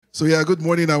So yeah, good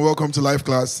morning and welcome to Life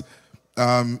Class.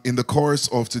 In the course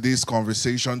of today's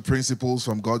conversation, principles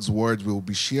from God's Word will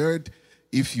be shared.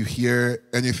 If you hear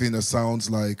anything that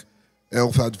sounds like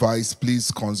health advice,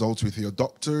 please consult with your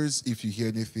doctors. If you hear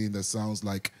anything that sounds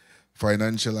like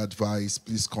financial advice,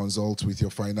 please consult with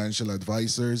your financial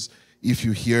advisors. If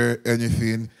you hear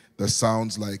anything that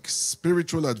sounds like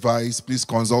spiritual advice, please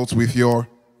consult with your...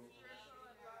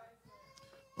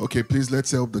 Okay, please,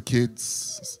 let's help the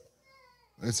kids.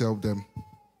 Let's help them.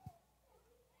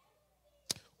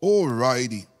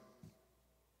 Alrighty.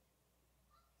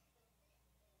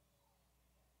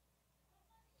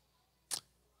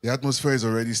 The atmosphere is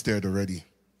already stirred already.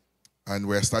 And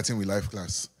we're starting with life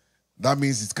class. That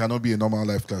means it cannot be a normal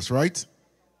life class, right?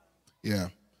 Yeah.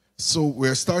 So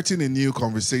we're starting a new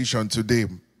conversation today.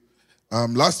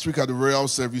 Last week at the royal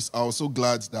service, I was so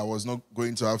glad that I was not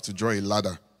going to have to draw a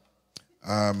ladder.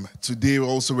 Today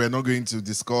also we're not going to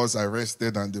discuss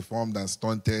arrested and deformed and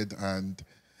stunted and,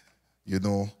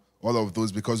 all of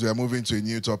those because we are moving to a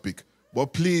new topic.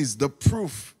 But please, the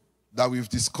proof that we've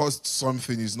discussed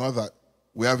something is not that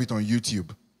we have it on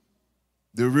YouTube.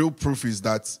 The real proof is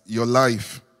that your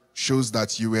life shows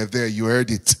that you were there, you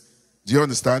heard it. Do you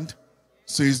understand?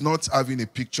 So it's not having a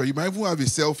picture. You might even have a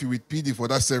selfie with PD for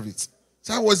that service.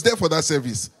 So I was there for that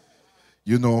service.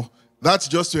 That's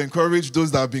just to encourage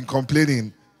those that have been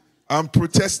complaining and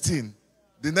protesting.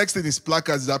 The next thing is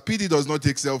placards that PD does not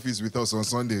take selfies with us on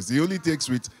Sundays. He only takes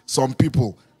with some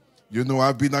people.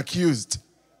 I've been accused.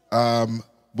 But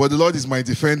the Lord is my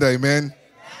defender, amen?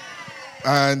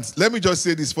 And let me just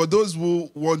say this. For those who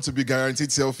want to be guaranteed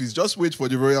selfies, just wait for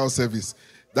the royal service.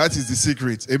 That is the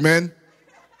secret, amen?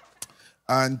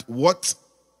 And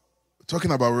talking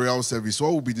about royal service,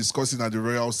 what we'll be discussing at the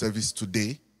royal service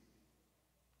today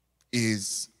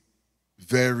is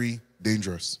very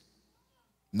dangerous.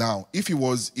 Now, if it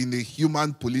was in a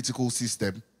human political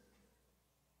system,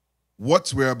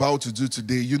 what we're about to do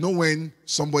today, when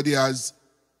somebody has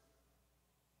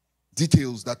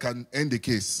details that can end the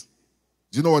case.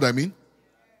 Do you know what I mean?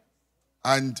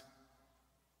 And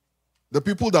the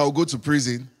people that will go to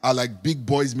prison are like big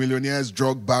boys, millionaires,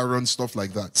 drug barons, stuff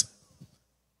like that.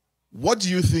 What do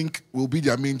you think will be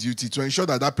their main duty to ensure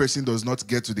that that person does not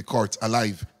get to the court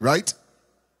alive, right?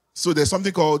 So there's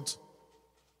something called...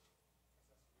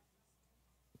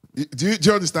 Do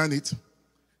you understand it?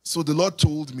 So the Lord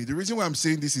told me, the reason why I'm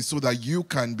saying this is so that you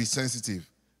can be sensitive.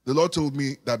 The Lord told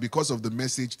me that because of the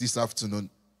message this afternoon,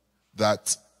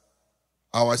 that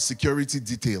our security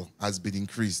detail has been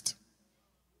increased.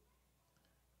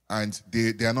 And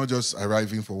they are not just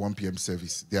arriving for 1 p.m.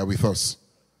 service. They are with us.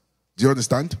 Do you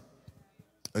understand?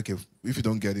 Okay, if you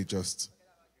don't get it, just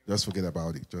forget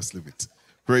about it. Just leave it.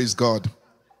 Praise God.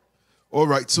 All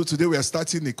right, so today we are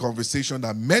starting a conversation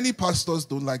that many pastors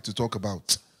don't like to talk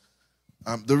about.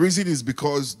 The reason is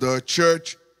because the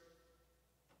church,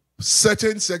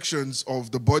 certain sections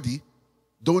of the body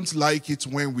don't like it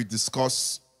when we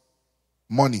discuss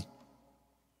money.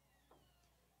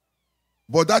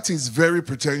 But that is very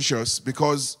pretentious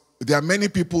because there are many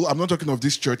people, I'm not talking of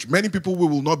this church, many people who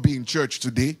will not be in church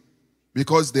today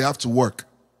because they have to work.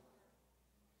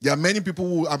 There are many people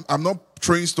who, I'm not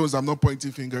throwing stones, I'm not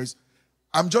pointing fingers.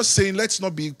 I'm just saying let's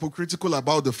not be hypocritical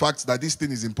about the fact that this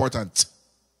thing is important.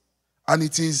 And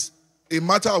it is a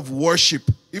matter of worship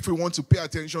if we want to pay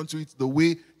attention to it the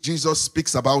way Jesus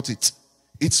speaks about it.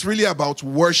 It's really about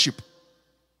worship.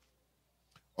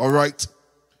 All right.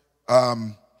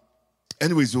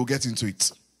 Anyways, we'll get into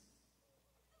it.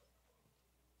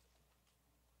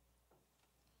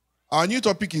 Our new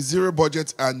topic is zero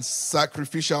budget and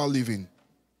sacrificial living.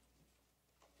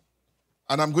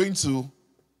 And I'm going to...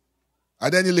 Are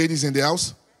there any ladies in the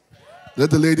house? Let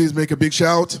the ladies make a big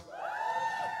shout.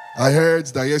 I heard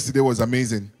that yesterday was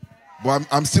amazing. But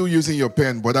I'm still using your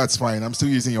pen, but that's fine. I'm still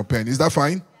using your pen. Is that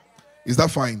fine? Is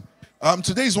that fine?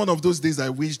 Today is one of those days I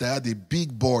wished I had a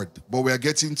big board, but we are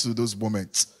getting to those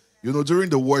moments.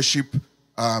 During the worship,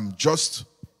 just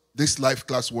this life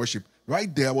class worship,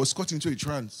 right there, I was caught into a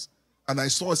trance. And I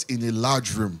saw us in a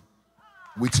large room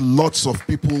with lots of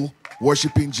people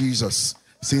worshiping Jesus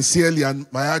sincerely,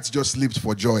 and my heart just leaped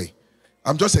for joy.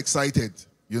 I'm just excited.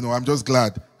 I'm just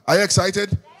glad. Are you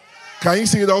excited? Can you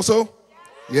see it also?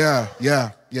 Yeah.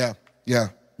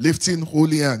 Lifting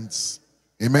holy hands.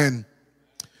 Amen.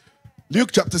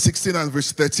 Luke chapter 16 and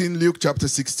verse 13. Luke chapter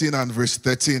 16 and verse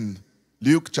 13.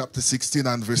 Luke chapter 16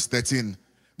 and verse 13.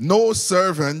 No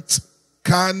servant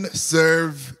can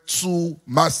serve two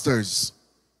masters.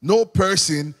 No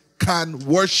person can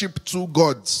worship two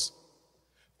gods.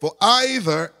 For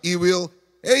either he will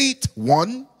hate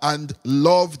one and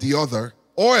love the other,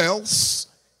 or else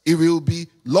he will be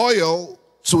loyal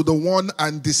to the one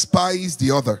and despise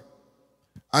the other.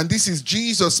 And this is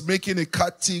Jesus making a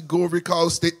categorical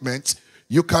statement.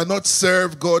 You cannot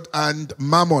serve God and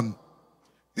mammon.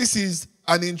 This is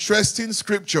an interesting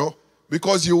scripture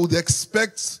because you would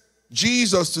expect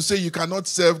Jesus to say you cannot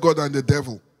serve God and the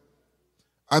devil.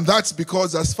 And that's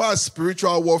because as far as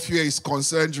spiritual warfare is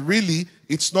concerned, really,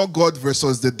 it's not God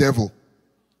versus the devil.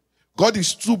 God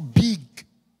is too big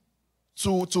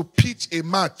to pitch a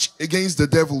match against the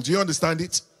devil. Do you understand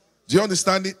it? Do you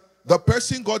understand it? The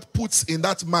person God puts in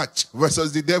that match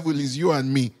versus the devil is you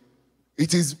and me.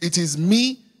 It is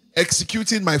me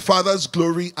executing my Father's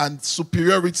glory and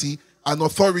superiority and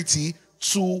authority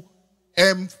to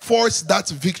enforce that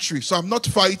victory. So I'm not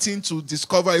fighting to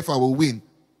discover if I will win.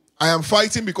 I am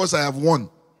fighting because I have won.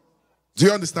 Do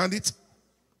you understand it?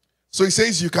 So he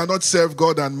says you cannot serve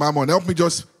God and mammon. Help me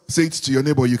just say it to your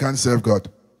neighbor. You can't serve God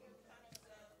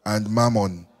and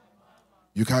mammon.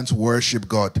 You can't worship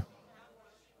God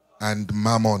and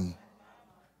mammon.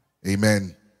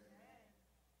 Amen.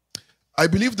 I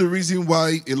believe the reason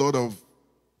why a lot of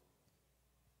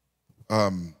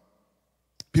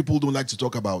people don't like to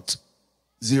talk about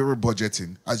zero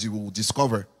budgeting, as you will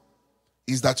discover,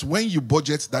 is that when you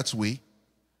budget that way,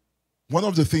 one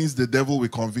of the things the devil will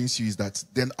convince you is that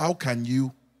then how can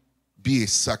you be a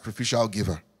sacrificial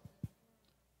giver?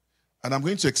 And I'm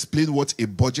going to explain what a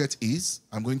budget is.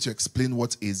 I'm going to explain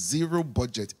what a zero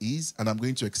budget is. And I'm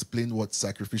going to explain what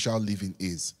sacrificial living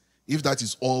is. If that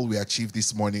is all we achieved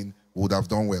this morning, we would have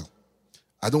done well.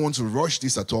 I don't want to rush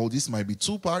this at all. This might be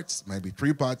 2 parts, might be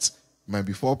 3 parts, might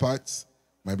be 4 parts,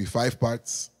 might be 5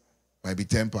 parts, might be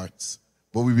 10 parts.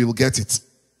 But we will get it.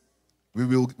 We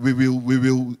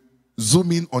will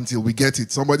zoom in until we get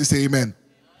it. Somebody say amen.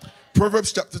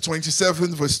 Proverbs chapter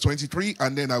 27 verse 23,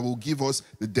 and then I will give us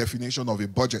the definition of a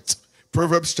budget.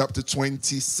 Proverbs chapter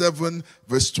 27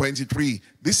 verse 23.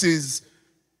 This is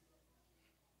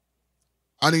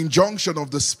an injunction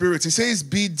of the Spirit. It says,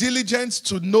 be diligent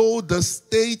to know the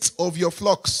state of your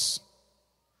flocks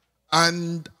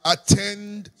and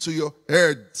attend to your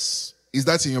herds. Is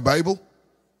that in your Bible?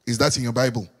 Is that in your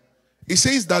Bible? It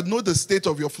says that know the state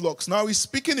of your flocks. Now he's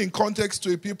speaking in context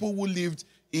to a people who lived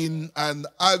in an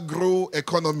agro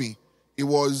economy. It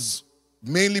was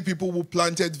mainly people who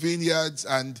planted vineyards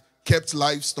and kept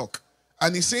livestock.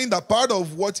 And he's saying that part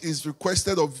of what is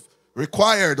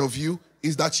required of you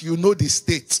is that you know the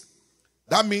state.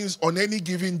 That means on any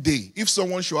given day, if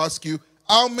someone should ask you,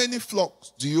 how many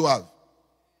flocks do you have?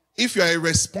 If you are a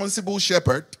responsible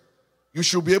shepherd, you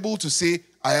should be able to say,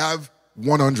 I have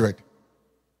 100.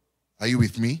 Are you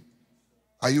with me?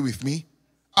 Are you with me?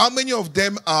 How many of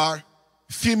them are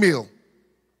female?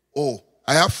 Oh,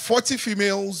 I have 40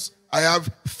 females. I have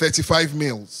 35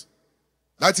 males.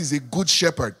 That is a good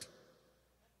shepherd.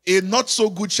 A not so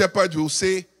good shepherd will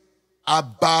say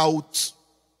about.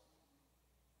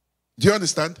 Do you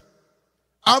understand?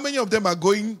 How many of them are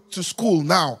going to school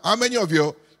now? How many of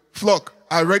your flock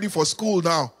are ready for school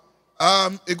now?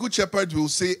 A good shepherd will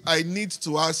say, I need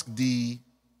to ask the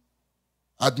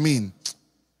admin.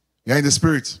 You're in the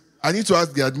spirit. I need to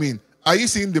ask the admin. Are you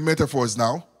seeing the metaphors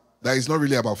now? That is not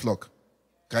really about flock.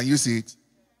 Can you see it?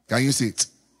 Can you see it?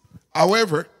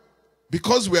 However,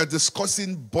 because we are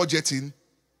discussing budgeting,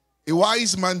 a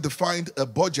wise man defined a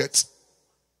budget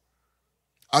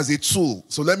as a tool.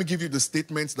 So let me give you the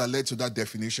statements that led to that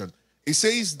definition. It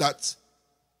says that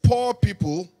poor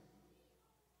people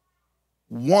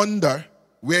wonder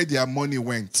where their money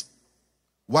went,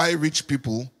 while rich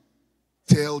people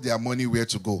tell their money where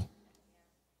to go.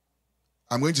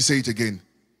 I'm going to say it again.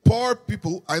 Poor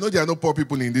people, I know there are no poor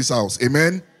people in this house.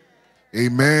 Amen?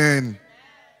 Amen.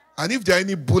 And if there are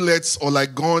any bullets or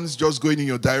like guns just going in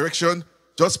your direction,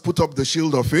 just put up the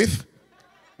shield of faith,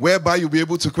 whereby you'll be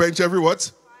able to quench every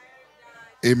what?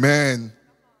 Amen.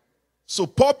 So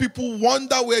poor people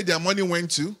wonder where their money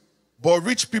went to, but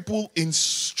rich people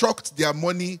instruct their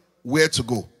money where to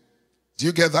go. Do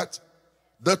you get that?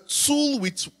 The tool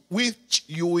with which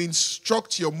you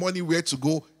instruct your money where to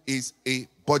go is a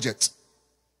budget.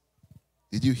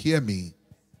 Did you hear me?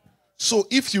 So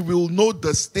if you will know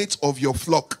the state of your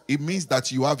flock, it means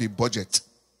that you have a budget.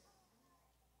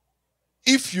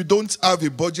 If you don't have a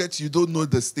budget, you don't know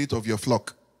the state of your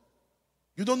flock.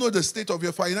 You don't know the state of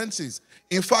your finances.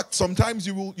 In fact, sometimes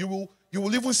you will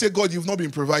even say, God, you've not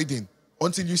been providing,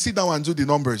 until you sit down and do the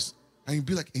numbers. And you'll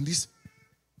be like, in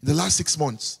the last 6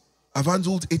 months, I've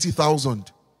handled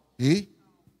 80,000. Eh?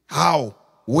 How?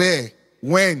 Where?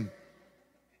 When?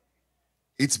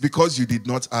 It's because you did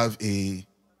not have a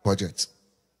budget.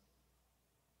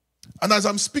 And as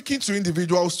I'm speaking to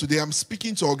individuals today, I'm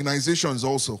speaking to organizations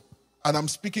also. And I'm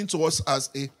speaking to us as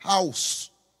a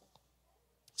house.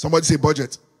 Somebody say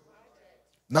budget.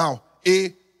 Now,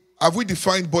 have we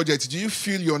defined budget? Do you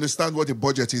feel you understand what a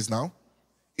budget is now?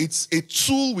 It's a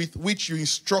tool with which you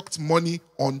instruct money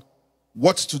on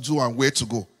what to do and where to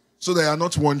go, so that you are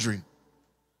not wandering.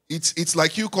 It's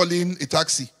like you calling a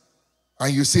taxi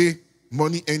and you say,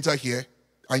 money, enter here,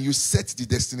 and you set the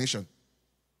destination.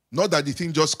 Not that the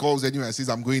thing just calls anywhere and says,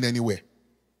 I'm going anywhere.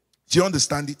 Do you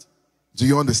understand it? Do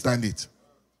you understand it?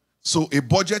 So a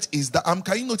budget is that.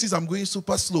 Can you notice I'm going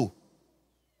super slow?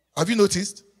 Have you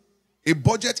noticed? A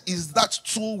budget is that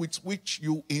tool with which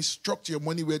you instruct your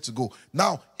money where to go.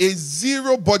 Now, a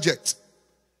zero budget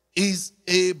is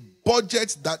a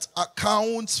budget that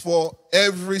accounts for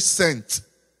every cent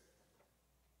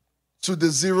to the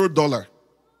 $0.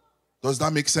 Does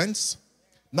that make sense?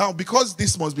 Now, because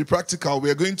this must be practical,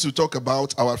 we are going to talk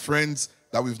about our friends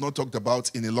that we've not talked about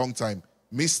in a long time.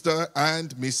 Mr.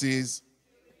 and Mrs.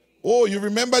 Oh, you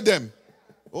remember them?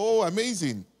 Oh,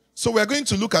 amazing. So we're going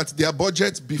to look at their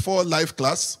budget before live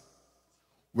class.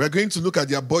 We're going to look at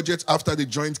their budget after they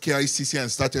joined KICC and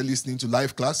started listening to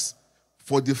live class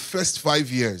for the first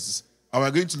 5 years. And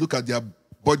we're going to look at their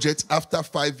budget after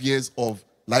 5 years of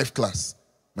live class.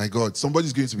 My God,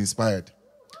 somebody's going to be inspired.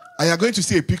 And you're going to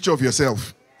see a picture of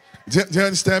yourself. Do you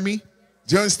understand me?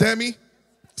 Do you understand me?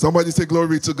 Somebody say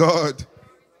glory to God.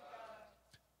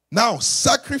 Now,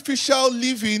 sacrificial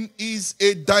living is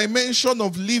a dimension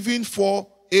of living for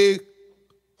a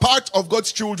part of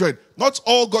God's children. Not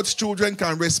all God's children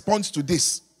can respond to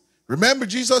this. Remember,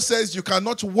 Jesus says you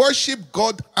cannot worship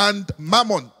God and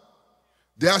mammon.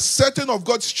 There are certain of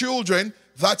God's children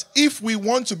that if we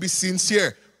want to be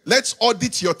sincere, let's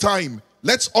audit your time.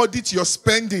 Let's audit your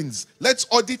spendings. Let's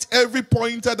audit every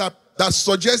pointer that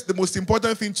suggests the most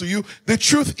important thing to you. The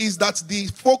truth is that the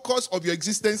focus of your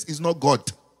existence is not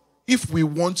God. If we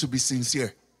want to be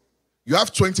sincere, you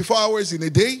have 24 hours in a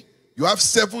day. You have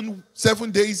seven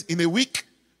days in a week.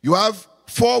 You have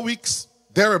 4 weeks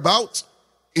thereabout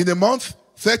in a month,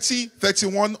 30,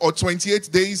 31, or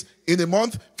 28 days in a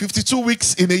month, 52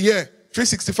 weeks in a year,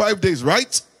 365 days,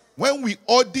 right? When we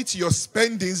audit your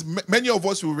spendings, many of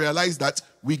us will realize that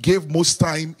we gave most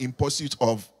time in pursuit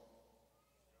of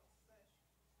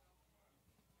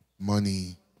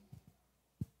money.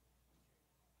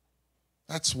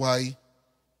 That's why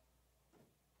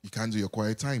you can't do your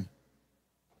quiet time.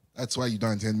 That's why you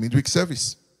don't attend midweek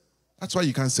service. That's why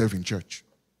you can't serve in church.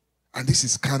 And this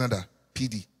is Canada,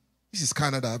 PD. This is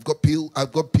Canada. I've got bills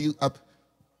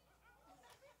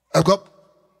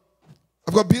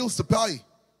to pay.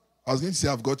 I was going to say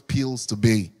I've got pills to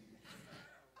pay.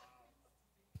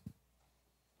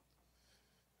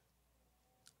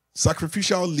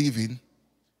 Sacrificial living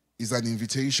is an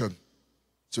invitation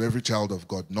to every child of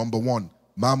God. Number one,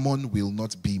 mammon will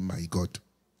not be my God.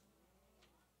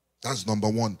 That's number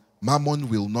one. Mammon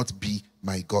will not be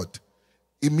my God.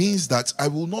 It means that I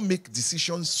will not make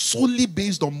decisions solely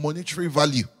based on monetary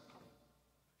value.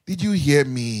 Did you hear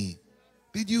me?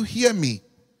 Did you hear me?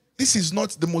 This is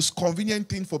not the most convenient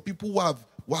thing for people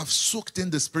who have soaked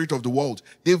in the spirit of the world.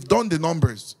 They've done the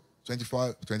numbers.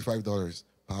 $25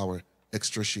 per hour,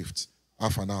 extra shifts,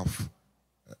 half and half.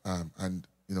 And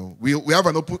you know, we have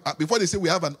an open, before they say we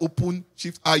have an open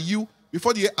shift, I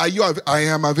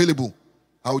am available.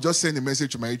 I will just send a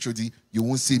message to my HOD, you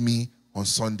won't see me on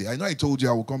Sunday. I know I told you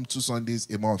I will come 2 Sundays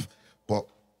a month, but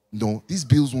no, these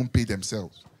bills won't pay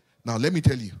themselves. Now, let me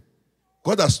tell you,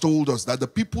 God has told us that the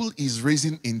people He's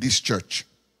raising in this church,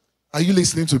 are you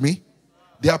listening to me?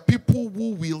 There are people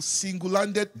who will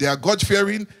single-handed, they are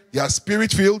God-fearing, they are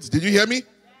spirit-filled. Did you hear me?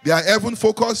 They are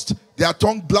heaven-focused, they are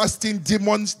tongue-blasting,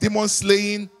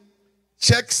 demon-slaying,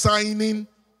 check-signing.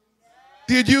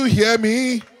 Did you hear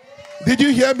me? Did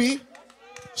you hear me?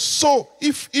 So,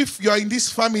 if you are in this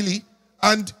family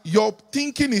and your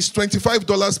thinking is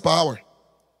 $25 per hour,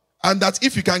 and that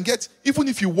if you can get, even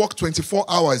if you work 24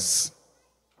 hours,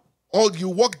 or you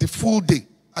work the full day,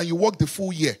 and you work the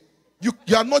full year, you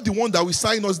are not the one that will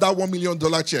sign us that $1 million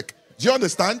check. Do you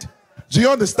understand? Do you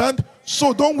understand?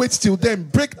 So don't wait till then.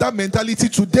 Break that mentality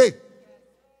today.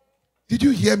 Did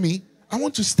you hear me? I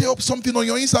want to stir up something on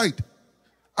your inside.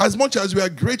 As much as we are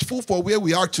grateful for where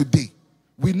we are today,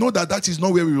 we know that that is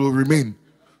not where we will remain.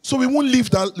 So we won't live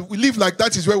like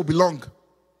that is where we belong.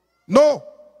 No.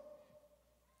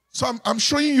 So I'm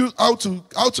showing you how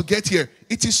to get here.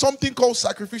 It is something called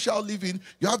sacrificial living.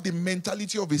 You have the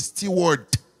mentality of a steward.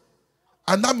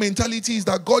 And that mentality is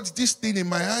that God, this thing in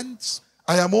my hands,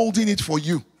 I am holding it for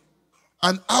you.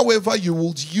 And however you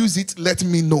will use it, let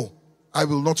me know. I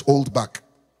will not hold back.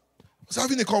 I was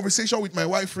having a conversation with my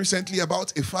wife recently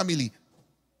about a family.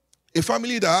 A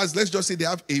family that has, let's just say they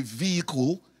have a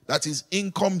vehicle that is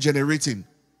income generating,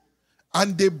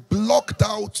 and they blocked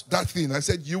out that thing. I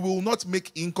said, you will not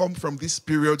make income from this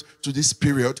period to this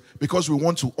period because we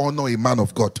want to honor a man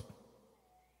of God.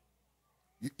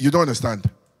 You don't understand?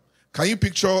 Can you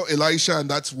picture Elisha and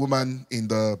that woman in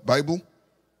the Bible?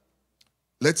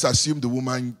 Let's assume the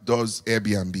woman does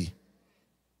Airbnb.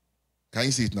 Can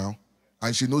you see it now?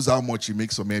 And she knows how much she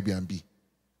makes from Airbnb.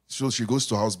 So she goes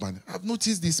to her husband. I've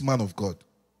noticed this man of God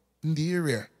in the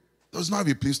area does not have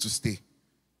a place to stay.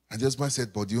 And the husband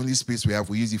said, but the only space we have,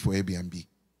 we use it for Airbnb.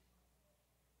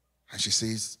 And she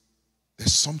says,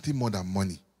 there's something more than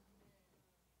money.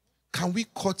 Can we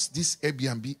cut this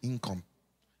Airbnb income?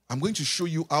 I'm going to show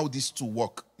you how this to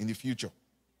work in the future.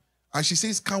 And she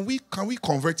says, can we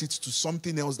convert it to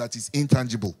something else that is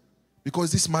intangible?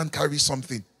 Because this man carries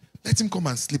something. Let him come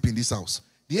and sleep in this house.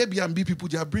 The Airbnb people,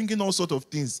 they are bringing all sorts of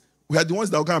things. We are the ones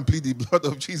that will go and plead the blood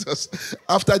of Jesus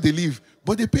after they leave.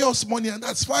 But they pay us money, and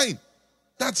that's fine.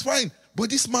 That's fine. But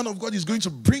this man of God is going to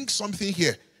bring something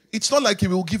here. It's not like he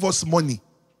will give us money.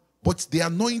 But the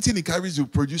anointing he carries will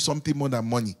produce something more than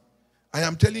money. I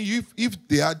am telling you, if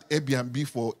they had Airbnb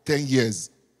for 10 years,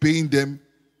 paying them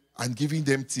and giving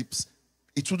them tips,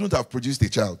 it wouldn't have produced a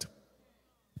child.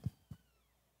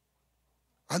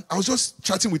 And I was just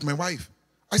chatting with my wife.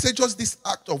 I said, just this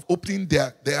act of opening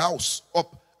their house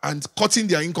up and cutting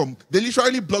their income, they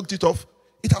literally blocked it off.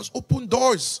 It has opened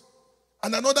doors.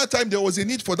 And another time there was a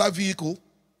need for that vehicle.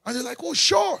 And they're like, oh,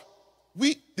 sure.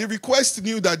 The request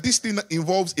knew that this thing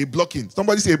involves a blocking.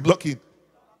 Somebody say a blocking.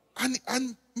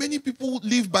 And many people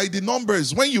live by the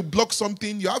numbers. When you block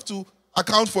something, you have to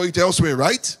account for it elsewhere,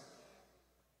 right?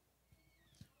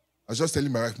 I was just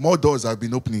telling my wife, more doors have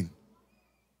been opening.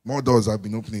 More doors have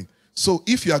been opening. So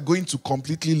if you are going to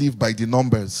completely live by the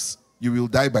numbers, you will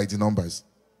die by the numbers.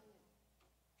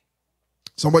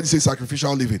 Somebody say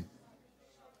sacrificial living.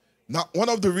 Now, one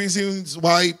of the reasons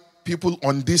why people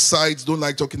on this side don't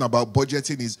like talking about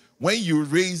budgeting is when you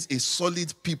raise a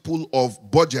solid people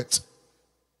of budget,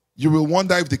 you will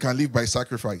wonder if they can live by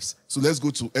sacrifice. So let's go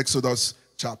to Exodus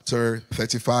chapter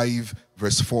 35,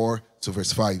 verse 4 to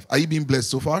verse 5. Are you being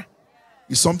blessed so far?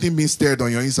 Is something being stirred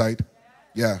on your inside?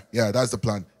 Yeah, that's the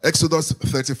plan. Exodus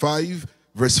 35,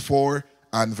 verse 4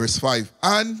 and verse 5.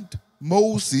 And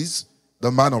Moses, the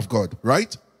man of God,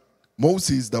 right?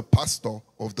 Moses, the pastor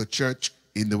of the church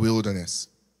in the wilderness.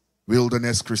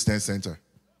 Wilderness Christian Center.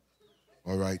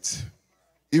 All right.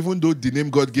 Even though the name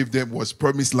God gave them was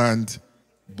Promised Land,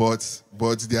 but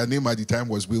their name at the time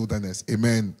was Wilderness.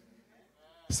 Amen.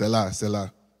 Selah,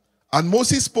 Selah. And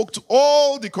Moses spoke to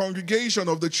all the congregation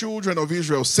of the children of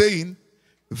Israel, saying,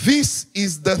 this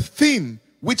is the thing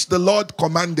which the Lord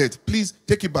commanded. Please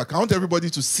take it back. I want everybody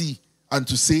to see and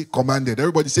to say commanded.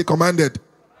 Everybody say commanded.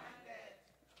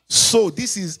 So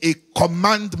this is a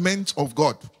commandment of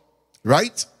God.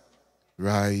 Right?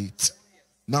 Right.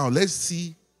 Now let's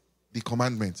see the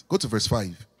commandment. Go to verse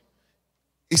 5.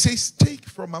 It says, take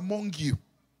from among you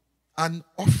an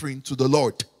offering to the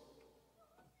Lord.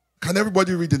 Can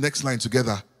everybody read the next line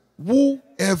together?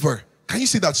 Whoever. Can you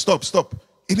see that? Stop.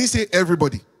 It didn't say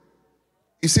everybody.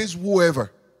 It says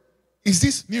whoever. Is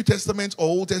this New Testament or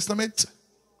Old Testament?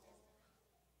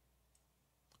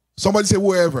 Somebody say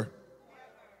whoever.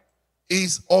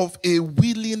 Is of a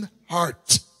willing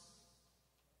heart.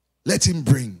 Let him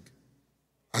bring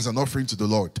as an offering to the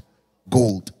Lord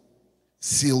gold,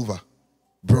 silver,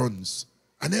 bronze,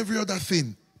 and every other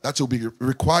thing that will be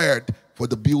required for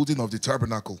the building of the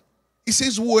tabernacle. It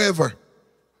says whoever.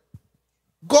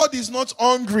 God is not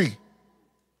hungry.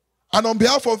 And on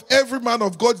behalf of every man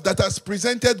of God that has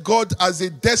presented God as a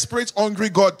desperate, hungry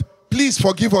God, please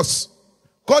forgive us.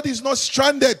 God is not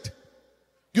stranded.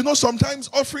 You know, sometimes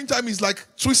offering time is like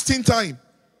twisting time.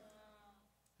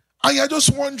 And you're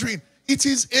just wondering, it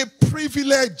is a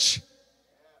privilege.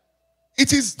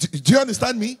 It is, do you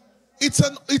understand me? It's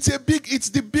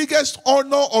the biggest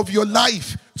honor of your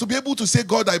life to be able to say,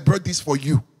 God, I brought this for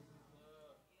you.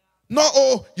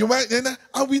 No, you might,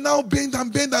 and we now bend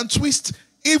and twist.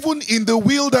 Even in the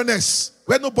wilderness,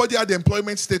 where nobody had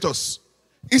employment status,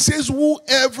 it says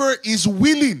whoever is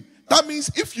willing. That means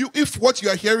if what you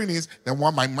are hearing is they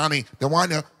want my money, they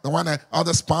want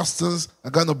other pastors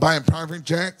are going to buy a private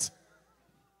jet.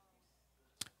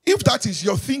 If that is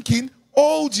your thinking,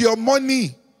 hold your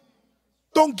money.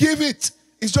 Don't give it.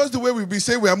 It's just the way we be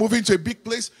saying we are moving to a big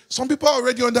place. Some people are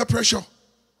already under pressure.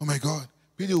 Oh my God,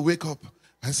 people will wake up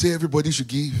and say everybody should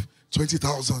give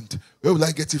 20,000. Where will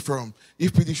I get it from?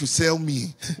 If PD should sell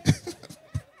me.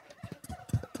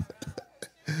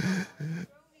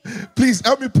 Please Please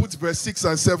help me put verse 6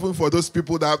 and 7 for those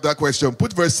people that have that question.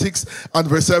 Put verse 6 and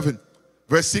verse 7.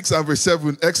 Verse 6 and verse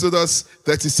 7. Exodus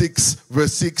 36,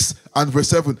 verse 6 and verse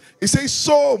 7. It says,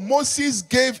 so Moses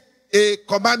gave a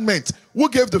commandment. Who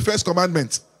gave the first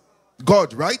commandment?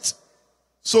 God, right?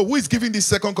 So who is giving the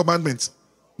second commandment?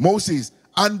 Moses.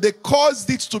 And they caused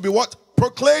it to be what?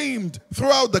 Proclaimed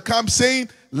throughout the camp, saying,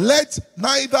 let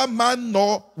neither man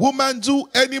nor woman do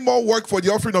any more work for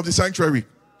the offering of the sanctuary.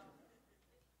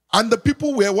 And the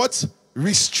people were what?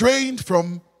 Restrained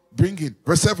from bringing.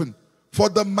 Verse 7. For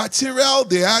the material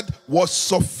they had was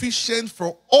sufficient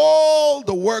for all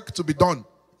the work to be done.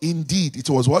 Indeed, it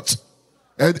was what?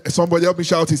 And somebody help me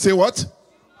shout it. Say what?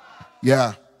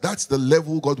 Yeah, that's the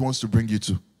level God wants to bring you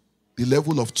to. The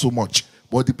level of too much.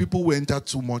 But the people who enter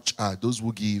too much are those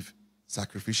who give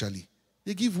sacrificially.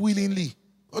 They give willingly.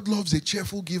 God loves a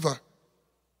cheerful giver.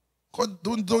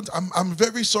 God, I'm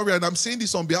very sorry, and I'm saying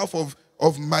this on behalf of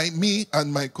me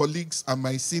and my colleagues and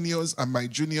my seniors and my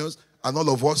juniors and all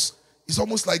of us. It's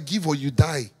almost like give or you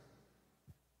die.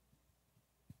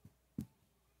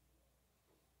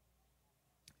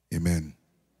 Amen.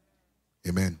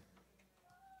 Amen.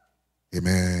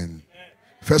 Amen.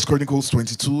 First Chronicles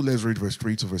 22, let's read verse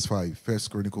 3 to verse 5.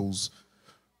 First Chronicles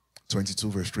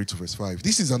 22, verse 3 to verse 5.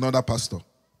 This is another pastor.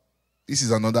 This is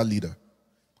another leader.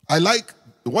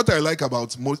 What I like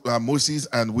about Moses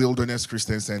and Wilderness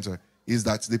Christian Center is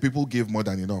that the people gave more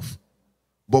than enough.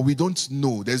 But we don't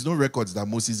know. There's no records that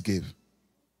Moses gave.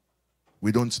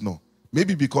 We don't know.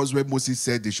 Maybe because when Moses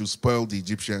said they should spoil the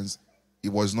Egyptians, he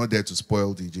was not there to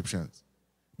spoil the Egyptians.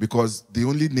 Because the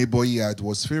only neighbor he had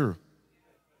was Pharaoh.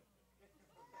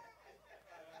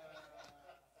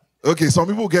 Okay, some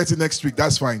people get it next week.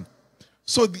 That's fine.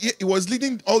 So he was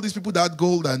leading all these people that had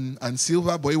gold and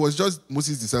silver, but it was just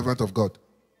Moses, the servant of God.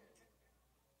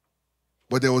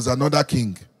 But there was another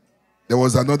king. There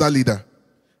was another leader.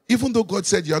 Even though God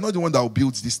said, you are not the one that will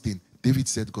build this thing, David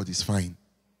said, God is fine.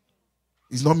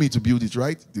 It's not me to build it,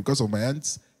 right? Because of my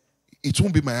hands. It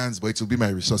won't be my hands, but it will be my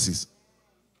resources.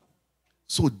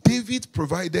 So David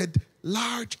provided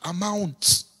large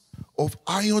amounts of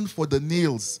iron for the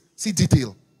nails. See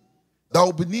detail. That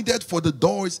will be needed for the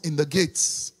doors in the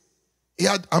gates.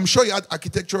 I'm sure he had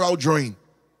architectural drawing.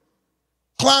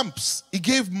 Clamps. He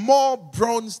gave more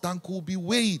bronze than could be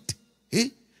weighed.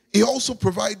 He also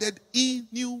provided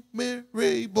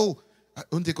innumerable.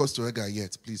 Don't take us to Haggai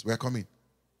yet, please. We're coming.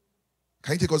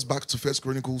 Can you take us back to First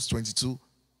Chronicles 22?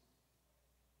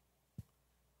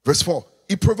 Verse 4.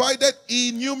 He provided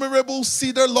innumerable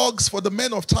cedar logs for the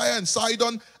men of Tyre and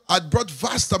Sidon, had brought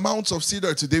vast amounts of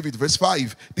cedar to David. Verse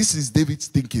 5. This is David's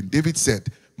thinking. David said,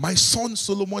 my son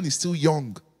Solomon is still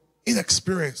young,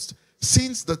 inexperienced,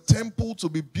 since the temple to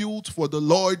be built for the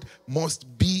Lord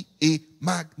must be a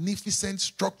magnificent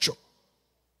structure.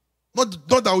 Not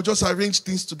that I will just arrange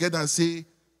things together and say,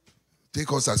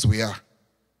 take us as we are.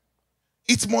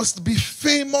 It must be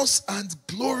famous and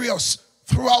glorious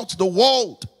throughout the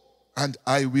world. And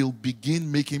I will begin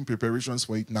making preparations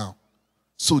for it now.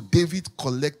 So David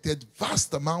collected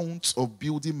vast amounts of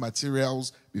building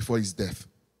materials before his death.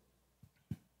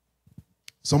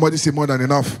 Somebody say more than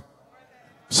enough.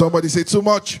 Somebody say too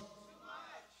much.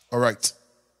 All right.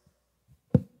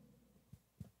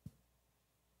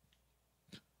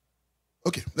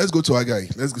 Okay, let's go to Haggai.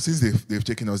 Let's go. Since they've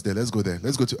taken us there, let's go there.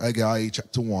 Let's go to Haggai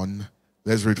chapter 1.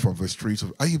 Let's read from verse 3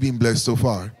 to... Are you being blessed so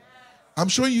far? I'm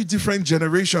showing you different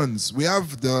generations. We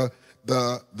have the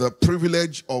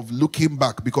privilege of looking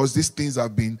back because these things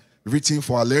have been written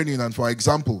for our learning and for our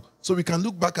example. So we can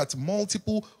look back at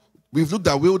multiple. We've looked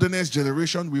at wilderness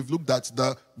generation. We've looked at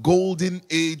the golden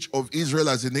age of Israel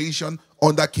as a nation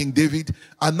under King David.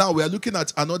 And now we are looking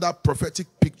at another prophetic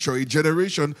picture, a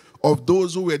generation of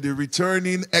those who were the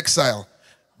returning exile.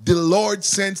 The Lord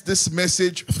sent this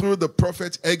message through the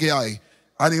prophet Haggai.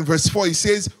 And in verse 4, he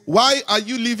says, why are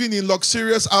you living in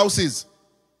luxurious houses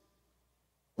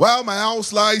while my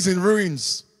house lies in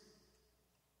ruins?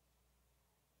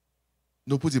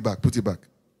 No, put it back, put it back.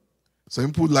 Some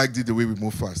people liked it the way we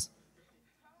move fast.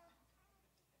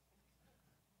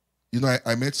 You know,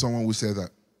 I met someone who said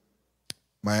that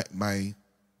my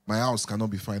house cannot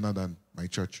be finer than my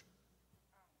church.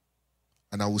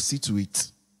 And I will see to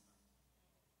it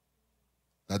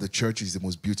that the church is the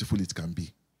most beautiful it can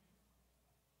be.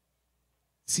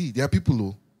 See, there are people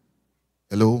who,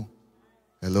 hello,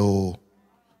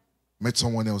 met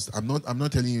someone else. I'm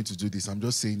not telling you to do this. I'm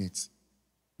just saying it.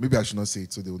 Maybe I should not say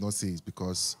it, so they will not say it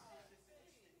because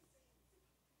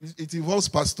it involves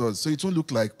pastors. So it won't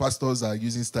look like pastors are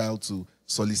using style to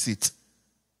solicit.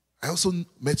 I also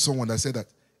met someone that said that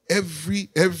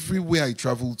everywhere I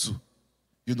travel to,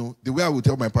 You know, the way I will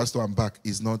tell my pastor I'm back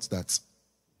is not that,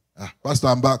 pastor,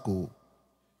 I'm back,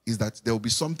 is that there will be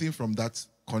something from that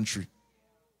country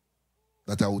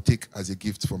that I will take as a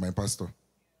gift for my pastor.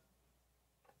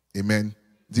 Amen.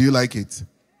 Do you like it?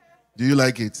 Do you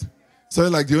like it? So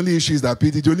like the only issue is that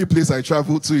the only place I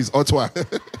travel to is Ottawa.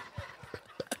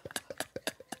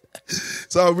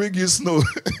 So I'll bring you snow.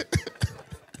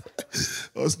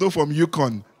 Or snow from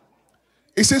Yukon.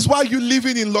 It says, while you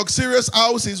living in luxurious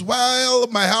houses, while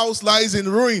my house lies in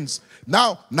ruins.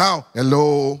 Now,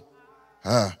 hello.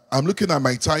 I'm looking at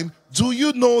my time. Do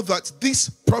you know that this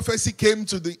prophecy came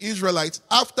to the Israelites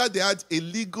after they had a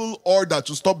legal order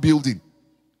to stop building?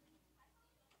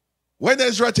 When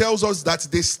Ezra tells us that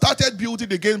they started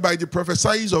building again by the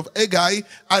prophecies of Haggai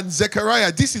and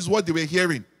Zechariah, this is what they were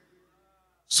hearing.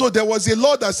 So there was a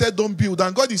law that said don't build.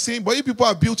 And God is saying, but you people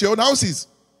have built your own houses.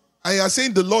 And you are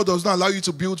saying the law does not allow you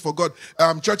to build for God.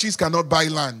 Churches cannot buy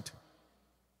land.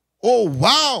 Oh,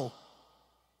 wow.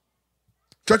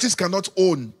 Churches cannot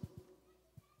own.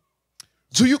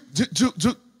 Do you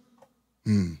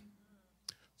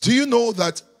know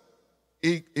that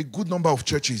a good number of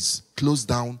churches closed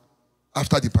down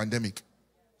after the pandemic?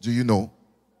 Do you know?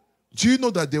 Do you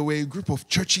know that there were a group of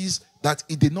churches that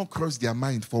it did not cross their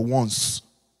mind for once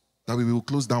that we will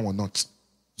close down or not?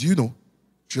 Do you know?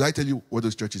 Should I tell you what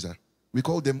those churches are? We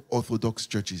call them Orthodox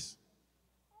churches.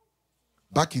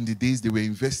 Back in the days, they were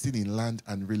investing in land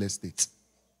and real estate.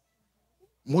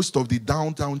 Most of the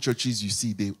downtown churches you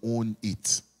see, they own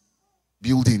it.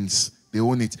 Buildings, they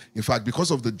own it. In fact,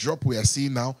 because of the drop we are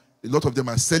seeing now, a lot of them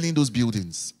are selling those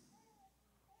buildings.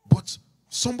 But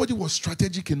somebody was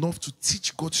strategic enough to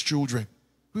teach God's children,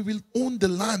 we will own the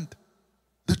land.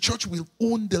 The church will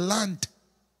own the land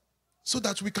so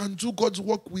that we can do God's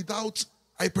work without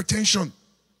hypertension.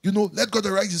 You know, let God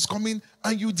arise is coming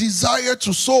and you desire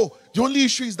to sow. The only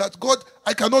issue is that God,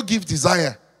 I cannot give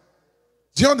desire.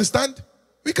 Do you understand?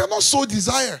 We cannot sow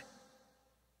desire.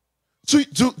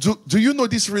 Do you know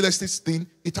this real estate thing?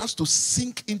 It has to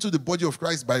sink into the body of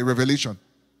Christ by revelation.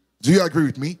 Do you agree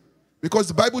with me? Because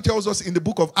the Bible tells us in the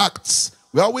book of Acts,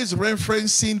 we're always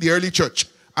referencing the early church.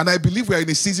 And I believe we're in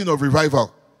a season of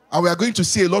revival. And we are going to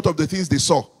see a lot of the things they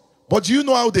saw. But do you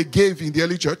know how they gave in the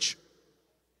early church?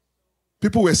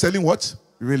 People were selling what?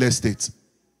 Real estate.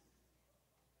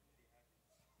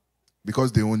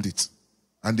 Because they owned it.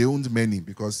 And they owned many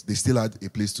because they still had a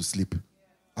place to sleep.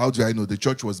 How do I know? The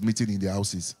church was meeting in their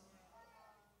houses.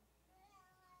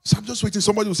 So I'm just waiting.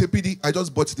 Somebody will say, PD, I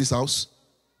just bought this house.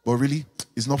 But really,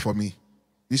 it's not for me.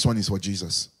 This one is for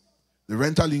Jesus. The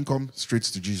rental income, straight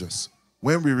to Jesus.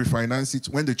 When we refinance it,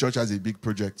 when the church has a big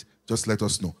project, just let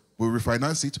us know. We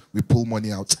refinance it, we pull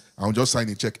money out. I'll just sign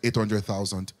a check,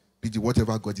 800,000. PD,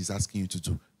 whatever God is asking you to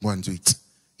do, go and do it.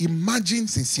 Imagine,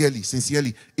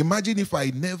 sincerely, imagine if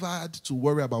I never had to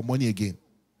worry about money again.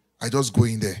 I just go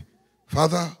in there.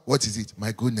 Father, what is it?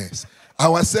 My goodness.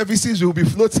 Our services will be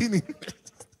floating in.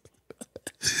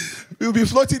 We'll be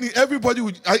floating in. Everybody,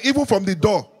 will, even from the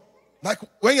door. Like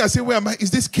when you say, where am I?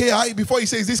 Is this KI? Before you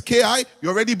say, is this KI? You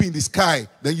already be in the sky.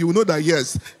 Then you will know that,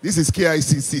 yes, this is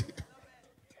KICC.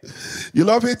 You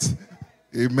love it?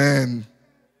 Amen.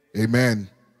 Amen.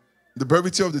 The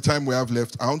brevity of the time we have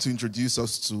left, I want to introduce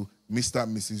us to Mr.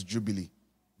 and Mrs. Jubilee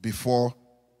before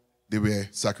they were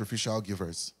sacrificial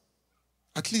givers.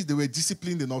 At least they were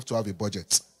disciplined enough to have a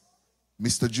budget.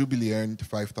 Mr. Jubilee earned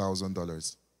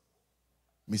 $5,000.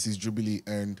 Mrs. Jubilee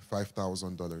earned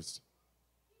 $5,000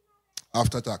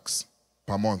 after tax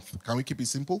per month. Can we keep it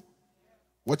simple?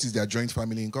 What is their joint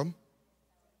family income?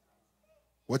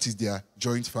 What is their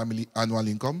joint family annual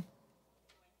income?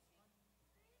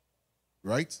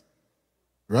 Right?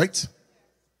 Right?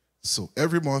 So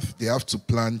every month they have to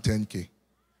plan 10K.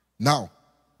 Now,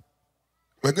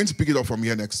 we're going to pick it up from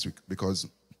here next week because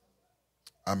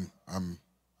I'm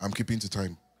keeping to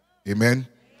time. Amen.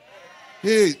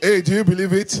 Hey, do you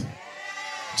believe it?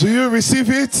 Do you receive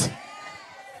it?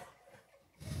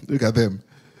 Look at them.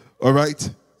 All right.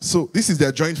 So this is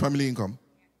their joint family income.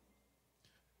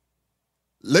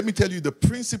 Let me tell you the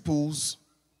principles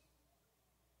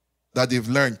that they've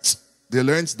learned. They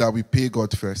learned that we pay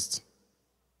God first.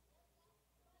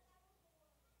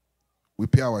 We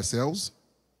pay ourselves.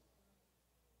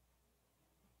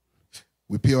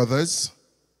 We pay others.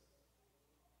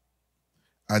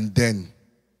 And then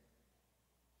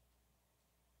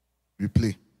we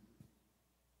play.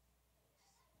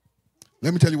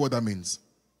 Let me tell you what that means.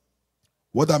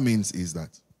 What that means is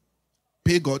that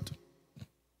pay God.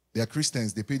 They are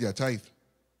Christians. They pay their tithe.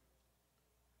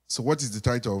 So what is the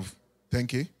tithe of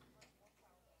 10K?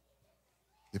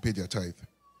 They pay their tithe.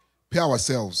 Pay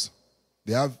ourselves.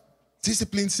 They have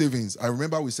Disciplined savings. I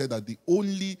remember we said that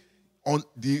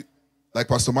like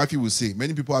Pastor Matthew will say,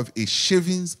 many people have a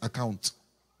shavings account,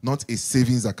 not a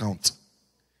savings account.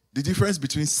 The difference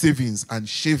between savings and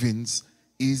shavings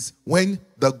is when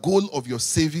the goal of your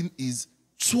saving is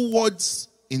towards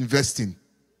investing.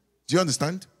 Do you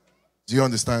understand? Do you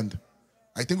understand?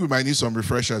 I think we might need some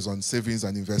refreshers on savings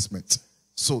and investment.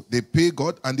 So they pay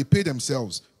God and they pay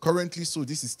themselves. Currently, so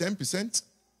this is 10%.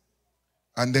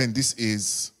 And then this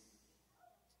is,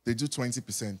 they do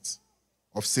 20%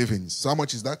 of savings. So how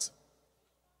much is that?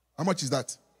 How much is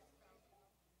that?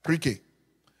 3K.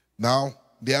 Now,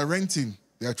 they are renting.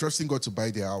 They are trusting God to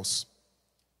buy their house.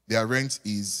 Their rent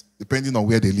is, depending on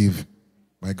where they live.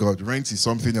 My God, rent is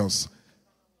something else.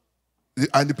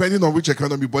 And depending on which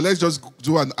economy, but let's just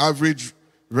do an average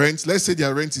rent. Let's say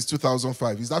their rent is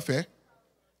 2,500. Is that fair?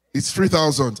 It's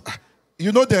 3,000.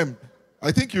 You know them.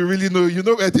 I think you really know. You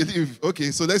know where they live.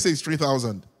 Okay, so let's say it's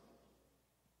 3,000.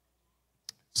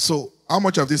 So how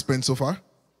much have they spent so far?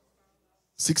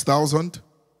 6,000.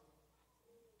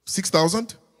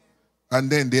 6,000? And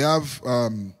then they have,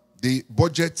 they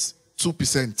budget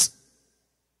 2%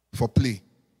 for play.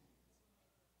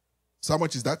 So how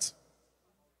much is that?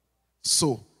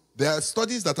 So there are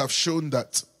studies that have shown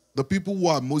that the people who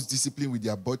are most disciplined with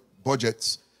their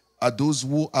budgets are those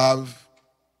who have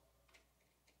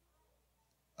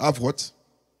what?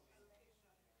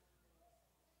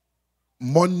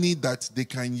 Money that they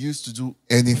can use to do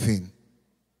anything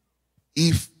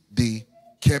if they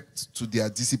kept to their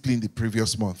discipline the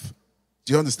previous month.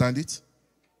 Do you understand it?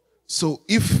 So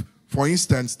if, for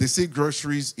instance, they say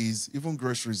groceries is, even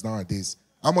groceries nowadays,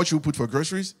 how much you put for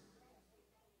groceries?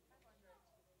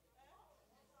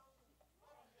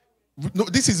 No,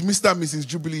 this is Mr. and Mrs.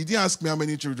 Jubilee. He didn't ask me how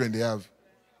many children they have.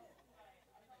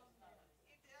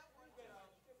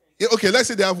 Yeah, okay, let's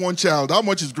say they have one child. How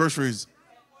much is groceries?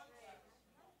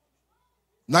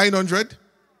 900?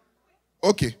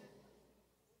 Okay.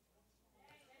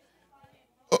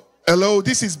 Oh, hello,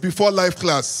 this is before life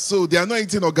class. So they are not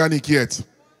eating organic yet.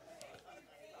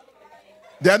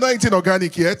 They are not eating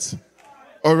organic yet.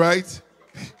 All right.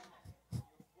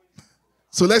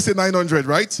 So let's say 900,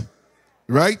 right?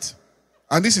 Right?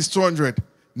 And this is 200.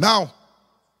 Now,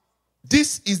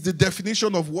 this is the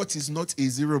definition of what is not a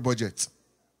zero budget.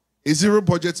 A zero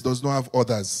budget does not have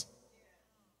others.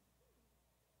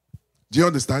 Do you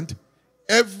understand?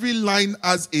 Every line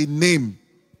has a name.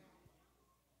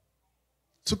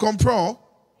 To comprehend.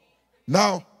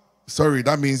 Now, sorry,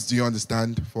 that means, do you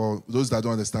understand? For those that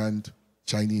don't understand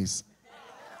Chinese.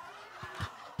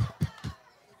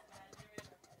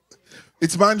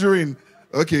 It's Mandarin.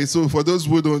 Okay, so for those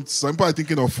who don't, some people are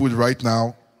thinking of food right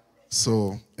now.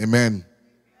 So, amen.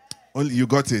 Only you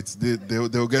got it.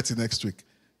 They'll get it next week.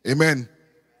 Amen.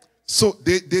 So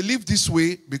they live this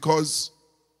way because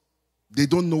they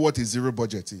don't know what a zero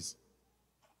budget is.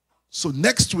 So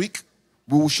next week,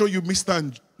 we will show you Mr.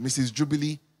 and Mrs.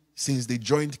 Jubilee since they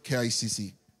joined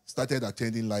KICC, started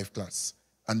attending live class,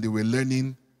 and they were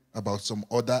learning about some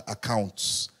other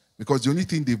accounts because the only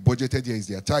thing they've budgeted here is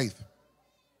their tithe.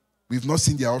 We've not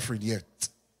seen their offering yet.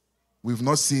 We've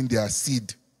not seen their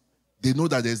seed. They know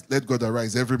that there's Let God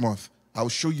Arise every month. I'll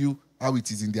show you how it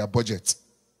is in their budget.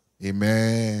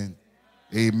 Amen.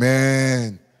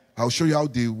 Amen. I'll show you how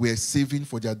they were saving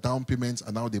for their down payments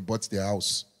and how they bought their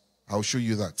house. I'll show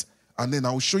you that. And then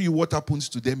I'll show you what happens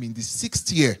to them in the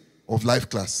 6th year of life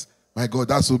class. My God,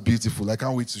 that's so beautiful. I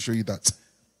can't wait to show you that.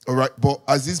 All right. But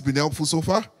has this been helpful so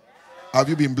far? Have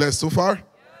you been blessed so far?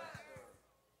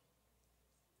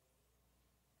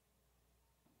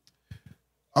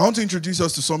 I want to introduce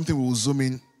us to something we will zoom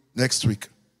in next week.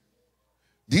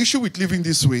 The issue with living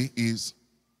this way is,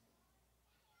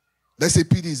 let's say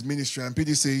PD is ministry and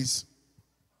PD says,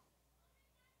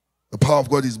 the power of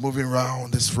God is moving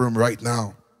around this room right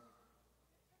now.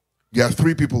 There are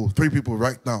three people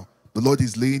right now. The Lord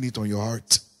is laying it on your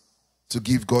heart to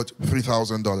give God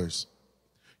 $3,000.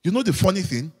 You know the funny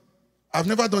thing? I've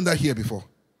never done that here before.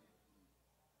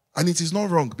 And it is not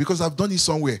wrong because I've done it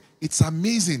somewhere. It's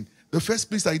amazing. The first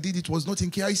place I did it was not in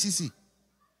KICC.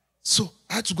 So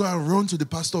I had to go and run to the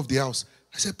pastor of the house.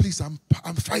 I said, please, I'm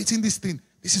fighting this thing.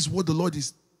 This is what the Lord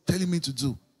is telling me to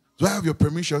do. Do I have your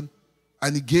permission?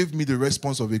 And he gave me the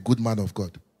response of a good man of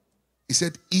God. He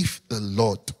said, if the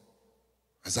Lord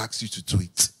has asked you to do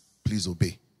it, please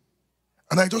obey.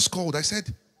 And I just called. I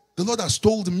said, the Lord has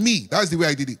told me. That's the way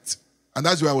I did it. And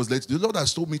that's where I was led to. The Lord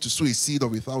has told me to sow a seed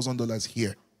of $1,000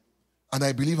 here. And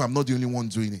I believe I'm not the only one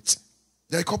doing it.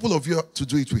 There are a couple of you to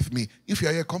do it with me. If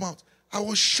you're here, come out. I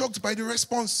was shocked by the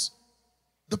response.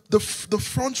 The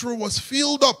front row was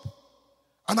filled up.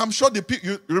 And I'm sure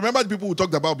you remember the people we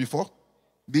talked about before?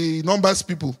 The Numbers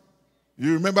people.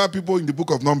 You remember people in the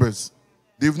book of Numbers?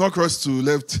 They've not crossed to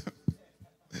left.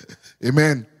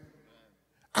 Amen.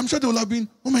 I'm sure they will have been,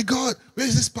 oh my God, where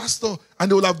is this pastor?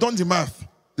 And they will have done the math.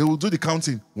 They will do the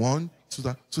counting. 1,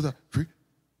 2, 3.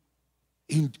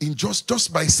 In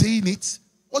just by saying it,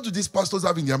 what do these pastors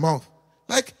have in their mouth?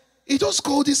 Like, he just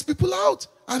called these people out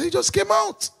and he just came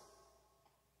out.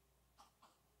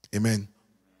 Amen.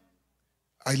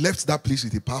 I left that place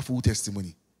with a powerful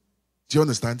testimony. Do you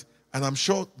understand? And I'm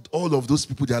sure all of those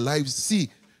people, their lives, see,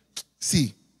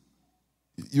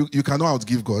 you cannot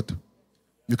outgive God.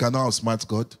 You cannot outsmart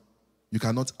God. You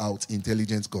cannot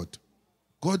out-intelligence God.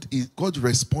 God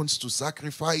responds to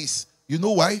sacrifice. You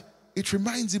know why? It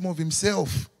reminds him of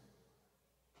himself.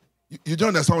 You don't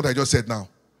understand what I just said now?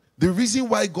 The reason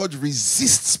why God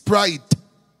resists pride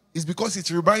is because it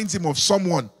reminds him of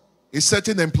someone, a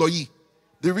certain employee.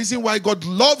 The reason why God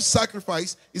loves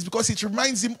sacrifice is because it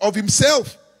reminds him of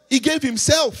himself. He gave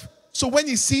himself. So when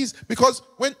he sees,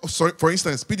 for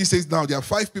instance, PD says now there are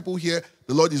 5 people here,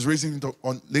 the Lord is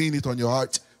laying it on your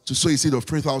heart to sow a seed of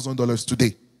 $3,000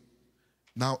 today.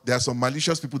 Now, there are some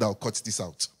malicious people that will cut this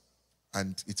out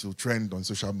and it will trend on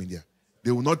social media.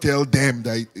 They will not tell them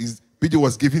that PD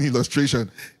was giving illustration.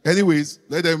 Anyways,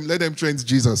 let them trend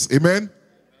Jesus. Amen?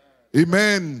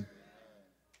 Amen.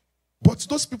 But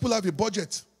those people have a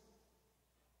budget.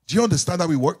 Do you understand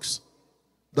how it works?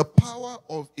 The power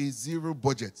of a zero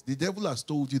budget. The devil has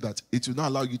told you that it will not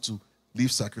allow you to live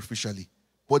sacrificially.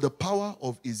 But the power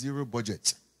of a zero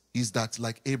budget is that,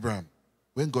 like Abraham,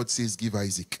 when God says, give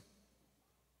Isaac,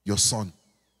 your son,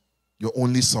 your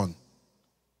only son,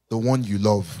 the one you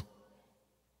love.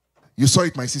 You saw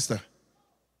it, my sister.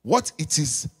 What it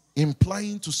is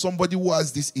implying to somebody who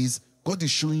has this is, God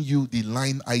is showing you the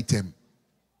line item.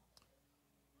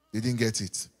 You didn't get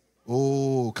it.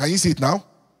 Oh, can you see it now?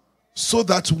 So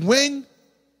that when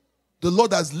the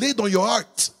Lord has laid on your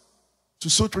heart to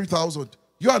sow 3,000,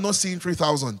 you are not seeing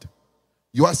 3,000.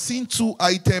 You are seeing 2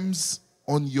 items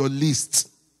on your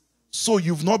list. So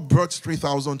you've not brought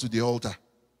 3,000 to the altar.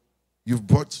 You've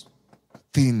brought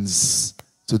things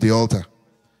to the altar.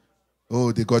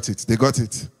 Oh, they got it. They got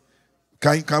it.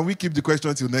 Can we keep the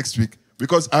question till next week?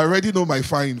 Because I already know my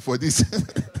fine for this.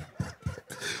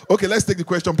 Okay, let's take the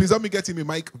question. Please let me get him a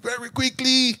mic very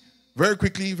quickly. Very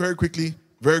quickly, very quickly,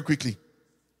 very quickly.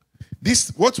 This,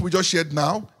 what we just shared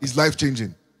now, is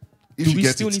life-changing. Do we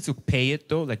still need to pay it,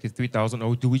 though, like the 3,000,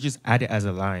 or do we just add it as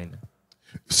a line?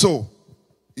 So,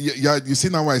 yeah, you see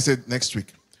now what I said next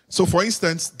week. So, for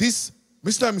instance, this,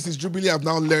 Mr. and Mrs. Jubilee have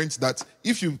now learned that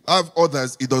if you have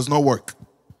others, it does not work.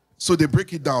 So, they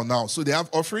break it down now. So, they have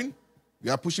offering. We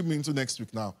are pushing me into next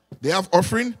week now. They have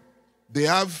offering. They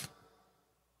have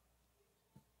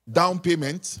down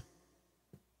payment,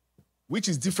 which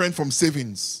is different from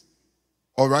savings.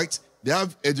 All right? They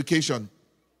have education.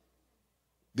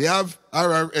 They have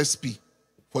RRSP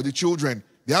for the children.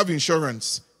 They have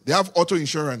insurance. They have auto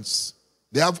insurance.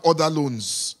 They have other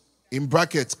loans. In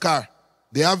brackets, car.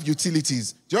 They have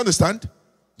utilities. Do you understand?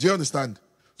 Do you understand?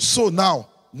 So now,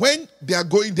 when they are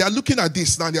looking at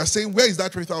this now, they are saying, where is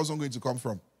that 3,000 going to come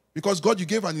from? Because God, you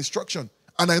gave an instruction.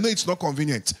 And I know it's not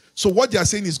convenient. So what they are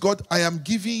saying is, God, I am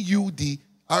giving you the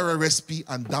RRSP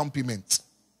and down payment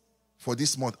for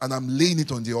this month, and I'm laying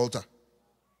it on the altar.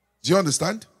 Do you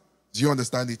understand? Do you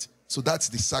understand it? So that's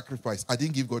the sacrifice. I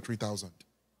didn't give God 3,000.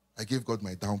 I gave God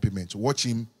my down payment. Watch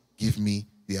him give me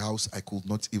the house I could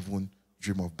not even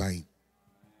dream of buying.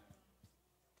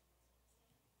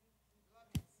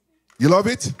 You love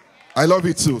it? I love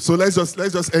it too. So let's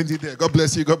just end it there. God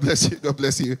bless you. God bless you. God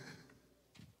bless you.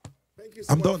 Thank you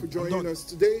so much for joining us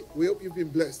today. We hope you've been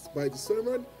blessed by the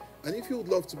sermon. And if you would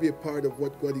love to be a part of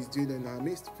what God is doing in our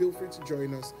midst, feel free to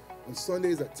join us on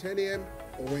Sundays at 10 a.m.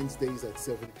 or Wednesdays at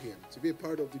 7 p.m. To be a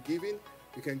part of the giving,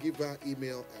 you can give our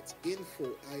email at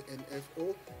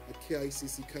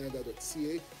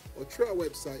info@kicccanada.ca or through our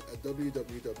website at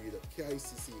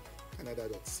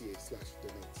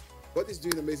www.kicccanada.ca/donate. God is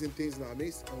doing amazing things in our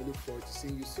midst, and we look forward to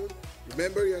seeing you soon.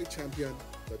 Remember, you're a champion.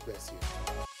 God bless you.